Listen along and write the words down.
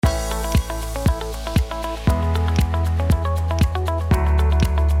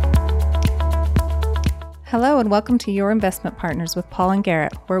Hello and welcome to Your Investment Partners with Paul and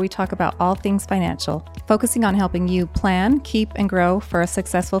Garrett, where we talk about all things financial, focusing on helping you plan, keep, and grow for a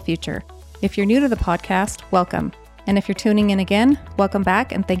successful future. If you're new to the podcast, welcome. And if you're tuning in again, welcome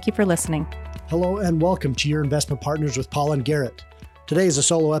back and thank you for listening. Hello and welcome to Your Investment Partners with Paul and Garrett. Today is a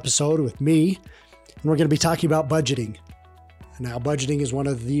solo episode with me, and we're going to be talking about budgeting. Now, budgeting is one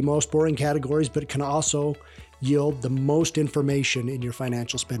of the most boring categories, but it can also yield the most information in your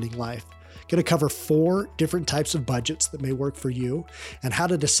financial spending life. Going to cover 4 different types of budgets that may work for you and how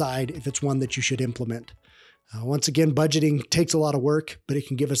to decide if it's one that you should implement. Once again, budgeting takes a lot of work, but it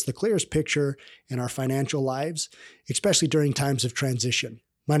can give us the clearest picture in our financial lives, especially during times of transition.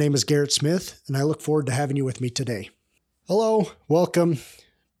 My name is Garrett Smith, and I look forward to having you with me today. Hello, welcome.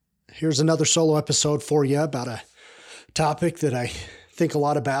 Here's another solo episode for you about a topic that I think a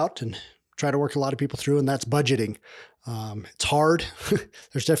lot about and try to work a lot of people through, and that's budgeting. It's hard.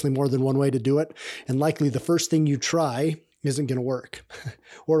 There's definitely more than one way to do it. And likely the first thing you try isn't going to work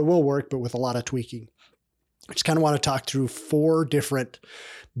or it will work, but with a lot of tweaking. I just kind of want to talk through 4 different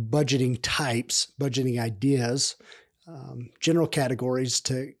budgeting types, budgeting ideas, general categories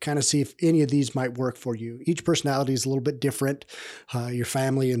to kind of see if any of these might work for you. Each personality is a little bit different. Your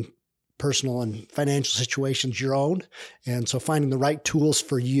family and personal and financial situations your own. And so finding the right tools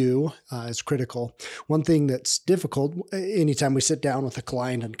for you is critical. One thing that's difficult anytime we sit down with a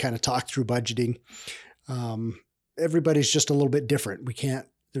client and kind of talk through budgeting, everybody's just a little bit different.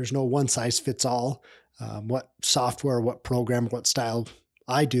 There's no one size fits all. What software, what program, what style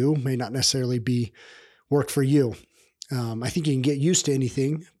I do may not necessarily work for you. I think you can get used to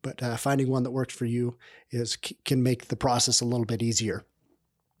anything, but finding one that works for you can make the process a little bit easier.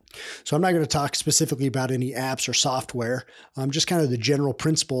 So I'm not going to talk specifically about any apps or software, just kind of the general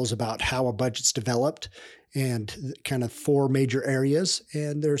principles about how a budget's developed and kind of 4 major areas.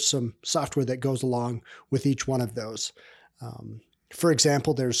 And there's some software that goes along with each one of those. For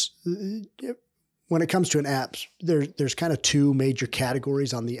example, when it comes to an app, there's kind of 2 major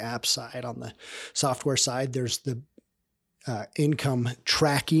categories on the app side. On the software side, there's the income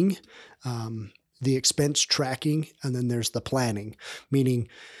tracking, the expense tracking, and then there's the planning, meaning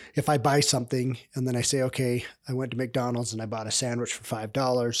if I buy something and then I say, okay, I went to McDonald's and I bought a sandwich for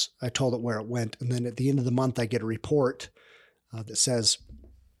 $5, I told it where it went. And then at the end of the month, I get a report that says,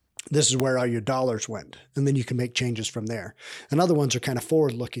 this is where all your dollars went. And then you can make changes from there. And other ones are kind of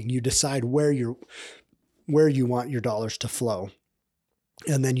forward looking. You decide where you want your dollars to flow.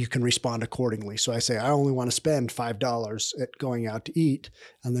 And then you can respond accordingly. So I say, I only want to spend $5 at going out to eat.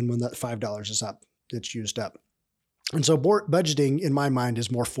 And then when that $5 is up, it's used up. And so budgeting, in my mind,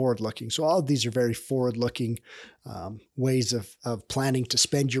 is more forward-looking. So all of these are very forward-looking ways of planning to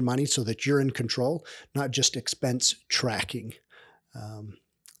spend your money so that you're in control, not just expense tracking.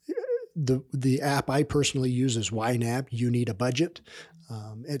 The app I personally use is YNAB, You Need a Budget.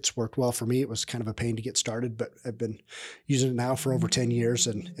 It's worked well for me. It was kind of a pain to get started, but I've been using it now for over 10 years,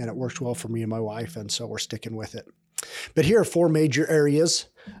 and it works well for me and my wife, and so we're sticking with it. But here are 4 major areas,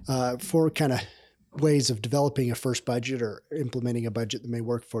 4 kind of ways of developing a first budget or implementing a budget that may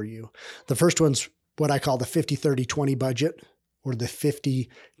work for you. The first one's what I call the 50-30-20 budget, or the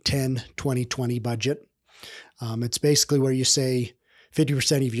 50-10-20-20 budget. It's basically where you say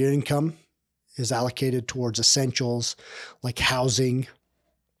 50% of your income is allocated towards essentials like housing,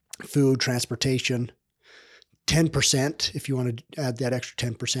 food, transportation. 10%, if you want to add that extra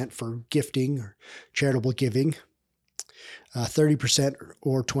 10% for gifting or charitable giving. 30%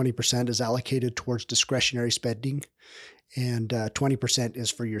 or 20% is allocated towards discretionary spending, and 20% is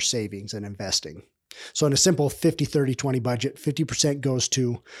for your savings and investing. So in a simple 50-30-20 budget, 50% goes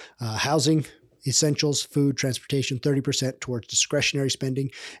to housing, essentials, food, transportation, 30% towards discretionary spending,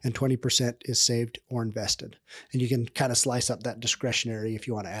 and 20% is saved or invested. And you can kind of slice up that discretionary if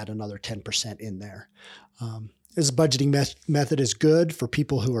you want to add another 10% in there. This budgeting method is good for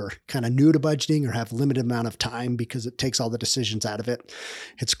people who are kind of new to budgeting or have a limited amount of time because it takes all the decisions out of it.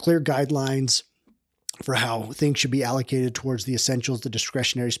 It's clear guidelines for how things should be allocated towards the essentials, the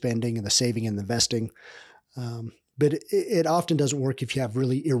discretionary spending, and the saving and investing. But it often doesn't work if you have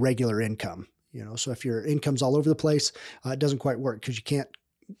really irregular income. So if your income's all over the place, it doesn't quite work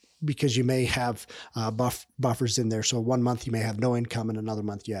because you may have buffers in there. So one month you may have no income, and another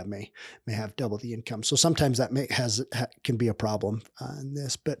month you may have double the income. So sometimes that can be a problem in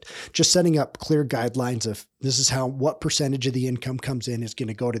this. But just setting up clear guidelines of this is what percentage of the income comes in is going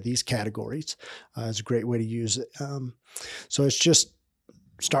to go to these categories is a great way to use it. So it's just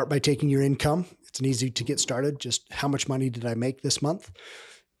start by taking your income. It's an easy to get started. Just how much money did I make this month?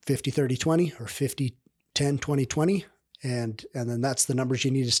 50-30-20 or 50-10-20-20. And then that's the numbers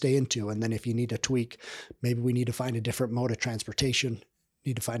you need to stay into. And then if you need to tweak, maybe we need to find a different mode of transportation,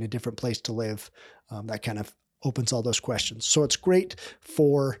 need to find a different place to live. That kind of opens all those questions. So it's great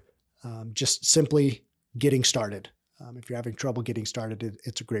for just simply getting started. If you're having trouble getting started,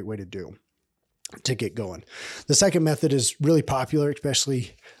 it's a great way to get going. The second method is really popular,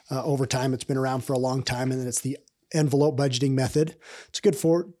 especially over time. It's been around for a long time, and then it's the envelope budgeting method. It's a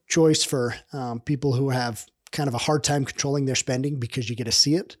good choice for people who have kind of a hard time controlling their spending because you get to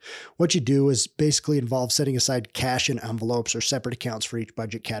see it. What you do is basically involve setting aside cash in envelopes or separate accounts for each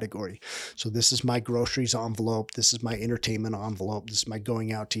budget category. So this is my groceries envelope. This is my entertainment envelope. This is my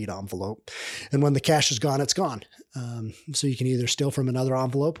going out to eat envelope. And when the cash is gone, it's gone. So you can either steal from another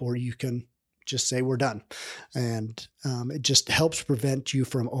envelope or you can just say we're done. And it just helps prevent you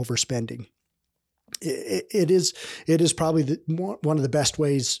from overspending. It is probably one of the best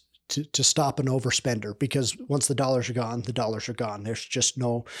ways to stop an overspender, because once the dollars are gone, the dollars are gone. There's just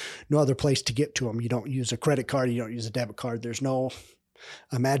no other place to get to them. You don't use a credit card. You don't use a debit card. There's no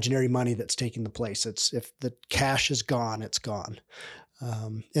imaginary money that's taking the place. If the cash is gone, it's gone.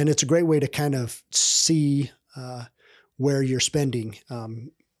 And it's a great way to kind of see where you're spending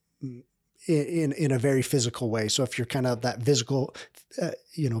in a very physical way. So if you're kind of that visual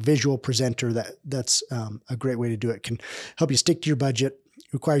presenter, that's a great way to do it. Can help you stick to your budget.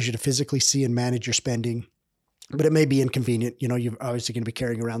 Requires you to physically see and manage your spending, but it may be inconvenient. You're obviously going to be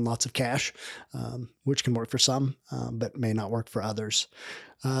carrying around lots of cash, which can work for some, but may not work for others.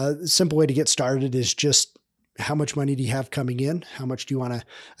 The simple way to get started is just how much money do you have coming in? How much do you want to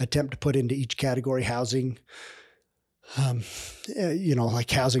attempt to put into each category? Housing,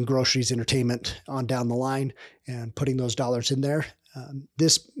 like housing, groceries, entertainment, on down the line, and putting those dollars in there.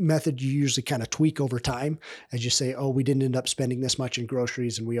 This method you usually kind of tweak over time as you say, oh, we didn't end up spending this much in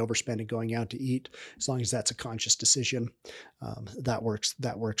groceries and we overspent it going out to eat. As long as that's a conscious decision, that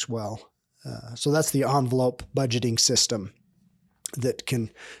works well. So that's the envelope budgeting system that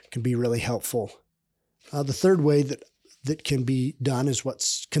can be really helpful. The third way that can be done is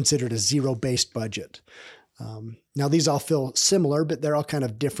what's considered a zero-based budget. Now, these all feel similar, but they're all kind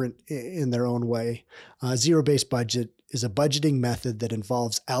of different in their own way. Zero-based budget is a budgeting method that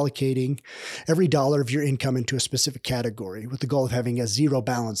involves allocating every dollar of your income into a specific category with the goal of having a zero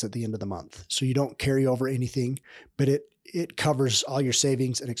balance at the end of the month. So you don't carry over anything, but it covers all your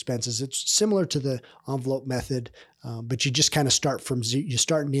savings and expenses. It's similar to the envelope method, but you just kind of start from you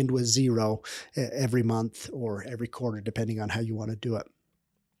start and end with zero every month or every quarter, depending on how you want to do it.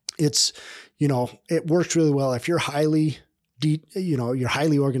 It works really well if you're highly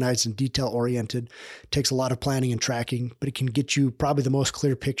organized and detail oriented. It takes a lot of planning and tracking, but it can get you probably the most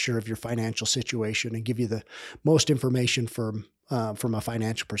clear picture of your financial situation and give you the most information from a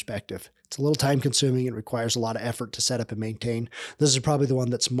financial perspective. It's a little time consuming. It requires a lot of effort to set up and maintain. This is probably the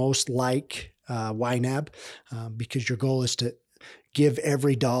one that's most like YNAB, because your goal is to give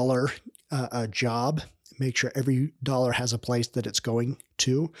every dollar a job, make sure every dollar has a place that it's going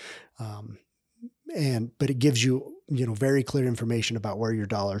to. But it gives you, very clear information about where your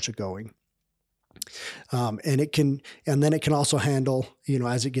dollars are going. And then it can also handle,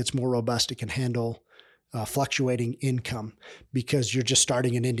 as it gets more robust, it can handle fluctuating income, because you're just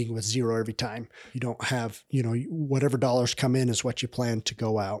starting and ending with zero every time. You don't have, whatever dollars come in is what you plan to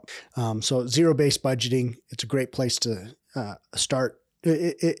go out. So zero-based budgeting, it's a great place to start.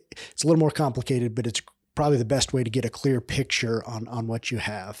 It's a little more complicated, but it's probably the best way to get a clear picture on what you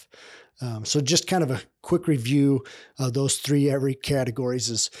have. So just kind of a quick review of those three every categories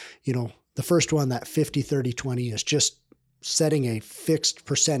is, the first one, that 50, 30, 20 is just setting a fixed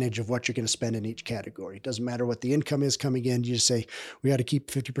percentage of what you're going to spend in each category. It doesn't matter what the income is coming in. You just say, we got to keep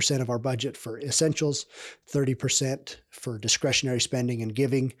 50% of our budget for essentials, 30% for discretionary spending and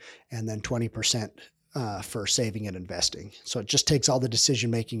giving, and then 20% for saving and investing. So it just takes all the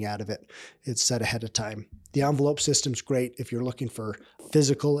decision-making out of it. It's set ahead of time. The envelope system's great if you're looking for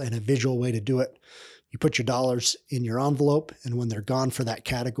physical and a visual way to do it. You put your dollars in your envelope, and when they're gone for that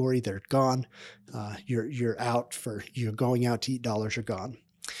category, they're gone. You're going out to eat, dollars are gone.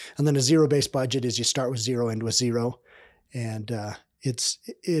 And then a zero-based budget is you start with zero, end with zero. And it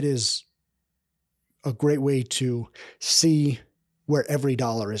is a great way to see where every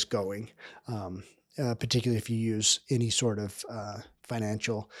dollar is going. Particularly if you use any sort of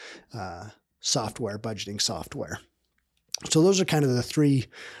financial software, budgeting software. So those are kind of the three.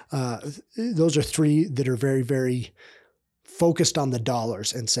 Those are three that are very, very focused on the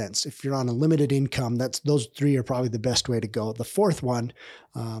dollars and cents. If you're on a limited income, those three are probably the best way to go. The fourth one,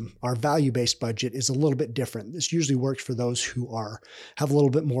 our value-based budget, is a little bit different. This usually works for those who have a little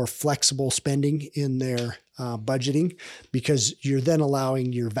bit more flexible spending in their budgeting, because you're then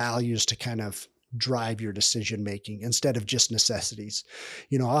allowing your values to kind of drive your decision making instead of just necessities.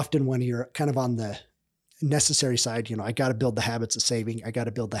 Often when you're kind of on the necessary side, I got to build the habits of saving. I got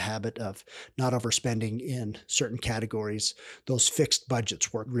to build the habit of not overspending in certain categories. Those fixed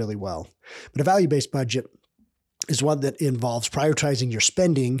budgets work really well. But a value-based budget is one that involves prioritizing your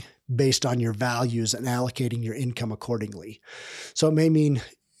spending based on your values and allocating your income accordingly. So it may mean,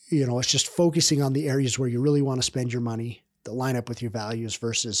 it's just focusing on the areas where you really want to spend your money that line up with your values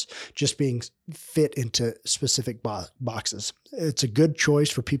versus just being fit into specific boxes. It's a good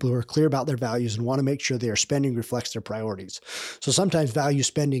choice for people who are clear about their values and want to make sure their spending reflects their priorities. So sometimes value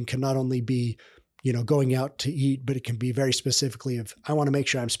spending can not only be, going out to eat, but it can be very specifically I want to make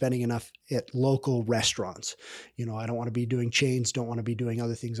sure I'm spending enough at local restaurants. I don't want to be doing chains, don't want to be doing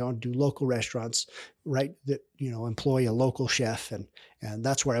other things. I want to do local restaurants, right? That, employ a local chef, and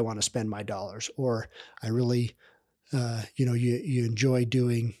that's where I want to spend my dollars. Or I really, you enjoy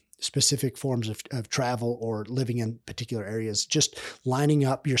doing specific forms of travel or living in particular areas, just lining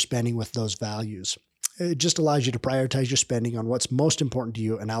up your spending with those values. It just allows you to prioritize your spending on what's most important to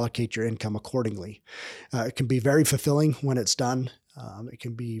you and allocate your income accordingly. It can be very fulfilling when it's done. It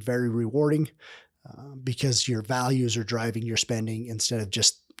can be very rewarding because your values are driving your spending instead of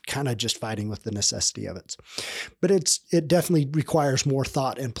just fighting with the necessity of it. But it definitely requires more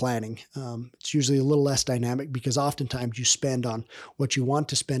thought and planning. It's usually a little less dynamic because oftentimes you spend on what you want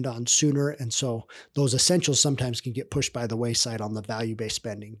to spend on sooner. And so those essentials sometimes can get pushed by the wayside on the value-based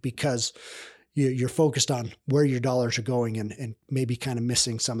spending because you're focused on where your dollars are going and maybe kind of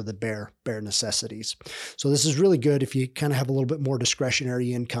missing some of the bare necessities. So this is really good if you kind of have a little bit more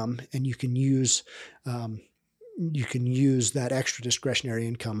discretionary income and you can use that extra discretionary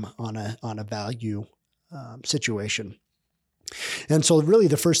income on a value situation. And so really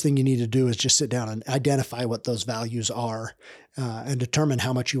the first thing you need to do is just sit down and identify what those values are and determine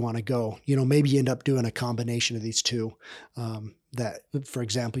how much you want to go. Maybe you end up doing a combination of these two. That, for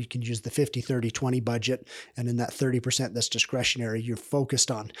example, you can use the 50-30-20 budget. And in that 30% that's discretionary, you're focused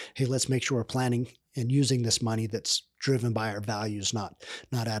on, hey, let's make sure we're planning and using this money that's driven by our values, not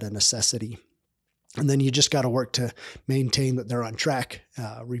out of necessity. And then you just got to work to maintain that they're on track,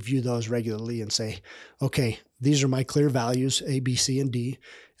 review those regularly and say, okay, these are my clear values, A, B, C, and D.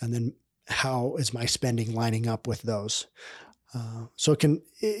 And then how is my spending lining up with those? So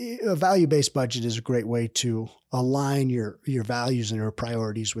a value-based budget is a great way to align your values and your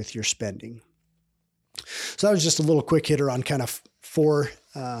priorities with your spending. So that was just a little quick hitter on kind of 4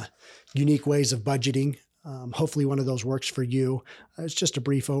 unique ways of budgeting. Hopefully one of those works for you. It's just a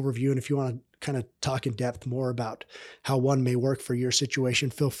brief overview. And if you want to kind of talk in depth more about how one may work for your situation,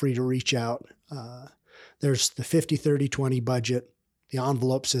 feel free to reach out. There's the 50-30-20 budget, the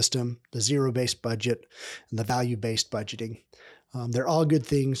envelope system, the zero-based budget, and the value-based budgeting. They're all good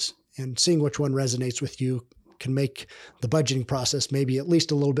things, and seeing which one resonates with you can make the budgeting process maybe at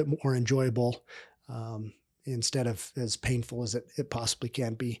least a little bit more enjoyable instead of as painful as it possibly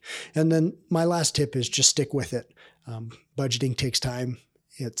can be. And then my last tip is just stick with it. Budgeting takes time.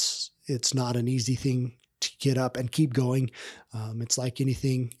 It's not an easy thing to get up and keep going. It's like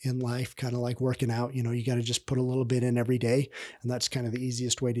anything in life, kind of like working out. You got to just put a little bit in every day. And that's kind of the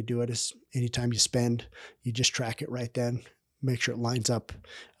easiest way to do it is anytime you spend, you just track it right then. Make sure it lines up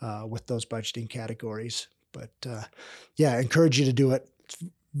with those budgeting categories. But I encourage you to do it. It's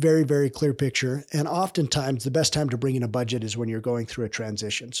very, very clear picture. And oftentimes the best time to bring in a budget is when you're going through a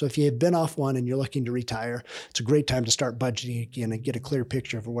transition. So if you have been off one and you're looking to retire, it's a great time to start budgeting again and get a clear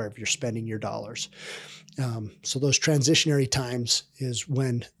picture of where you're spending your dollars. So those transitionary times is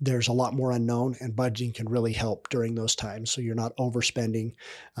when there's a lot more unknown, and budgeting can really help during those times. So you're not overspending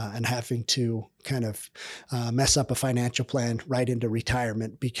and having to kind of mess up a financial plan right into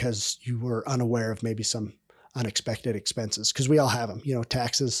retirement because you were unaware of maybe some unexpected expenses, because we all have them.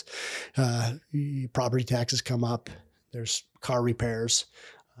 Taxes, property taxes come up. There's car repairs.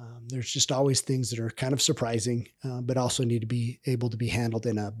 There's just always things that are kind of surprising, but also need to be able to be handled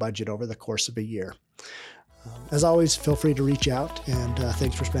in a budget over the course of a year. As always, feel free to reach out, and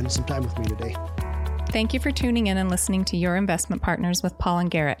thanks for spending some time with me today. Thank you for tuning in and listening to Your Investment Partners with Paul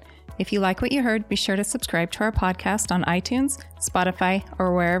and Garrett. If you like what you heard, be sure to subscribe to our podcast on iTunes, Spotify,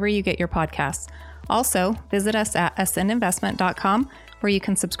 or wherever you get your podcasts. Also, visit us at ascendinvestment.com, where you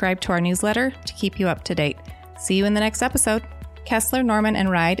can subscribe to our newsletter to keep you up to date. See you in the next episode. Kessler Norman and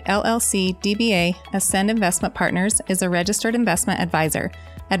Ride, LLC, DBA, Ascend Investment Partners is a registered investment advisor.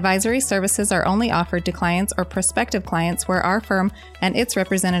 Advisory services are only offered to clients or prospective clients where our firm and its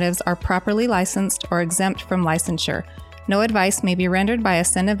representatives are properly licensed or exempt from licensure. No advice may be rendered by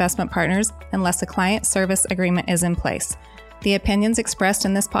Ascend Investment Partners unless a client service agreement is in place. The opinions expressed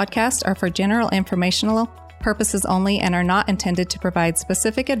in this podcast are for general informational purposes only and are not intended to provide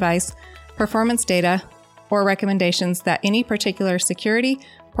specific advice, performance data, or recommendations that any particular security,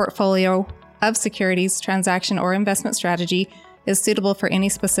 portfolio of securities, transaction, or investment strategy is suitable for any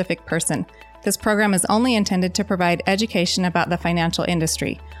specific person. This program is only intended to provide education about the financial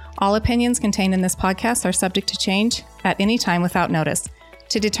industry. All opinions contained in this podcast are subject to change at any time without notice.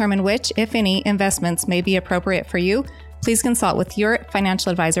 To determine which, if any, investments may be appropriate for you, please consult with your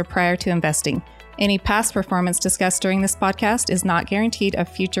financial advisor prior to investing. Any past performance discussed during this podcast is not guaranteed of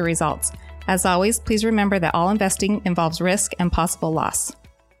future results. As always, please remember that all investing involves risk and possible loss.